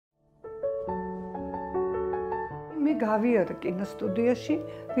მე გავიარე კინოსტუდიაში,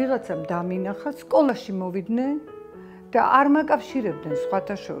 ვიღაცამ დამინახა, სკოლაში მოვიდნენ და არ მაკავშირებდნენ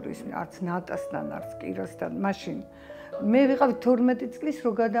სხვათა შორის, არც ნატასთან, არც კირასთან, მაშინ. მე ვიყავი 12 წლის,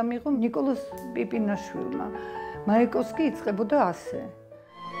 რო გადამიღო ნიკოლოზ პიპინაშვილმა. მაიკოვსკი იწყებოდა ასე.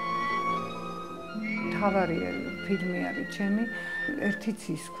 თავარი ფილმი არის ჩემი, ერთი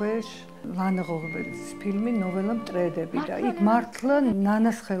ცის ქვეშ, ლანა ღოღბელის ფილმი, ნოველა მტრედები და იქ მართლა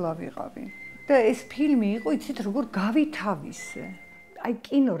ნანას ხელა ვიყავი. და ეს ფილმი იყო, იცით, როგორ გავითავისე. აი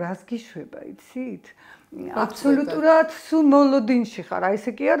კინო რას გიშვება, იცით? აბსოლუტურად სულ მოლოდინში ხარ. აი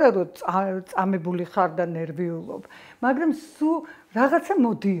ესე კი არა, რომ წამებული ხარ და ნერვიულობ, მაგრამ სულ რაღაცა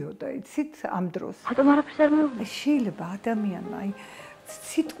მოდიოდა, იცით, ამ დროს. ხატომ არაფერს არ მეუბნება. შეიძლება ადამიანმა, აი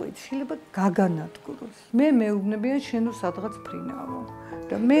სიტყვით შეიძლება გაგანადგუროს. მე მეუბნებიან შენ რო სადღაც ფრინავო.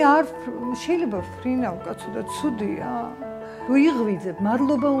 და მე არ შეიძლება ფრინავ, კაცო და ცუდია. რო იღვიძებ,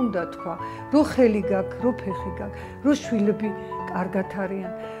 მადლობა უნდა თქვა, რო ხელი გაქვს, რო ფეხი გაქვს, რო შვილები კარგად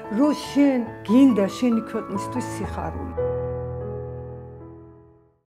არიან, რო შენ გინდა შენი ქვეყნისთვის სიხარული.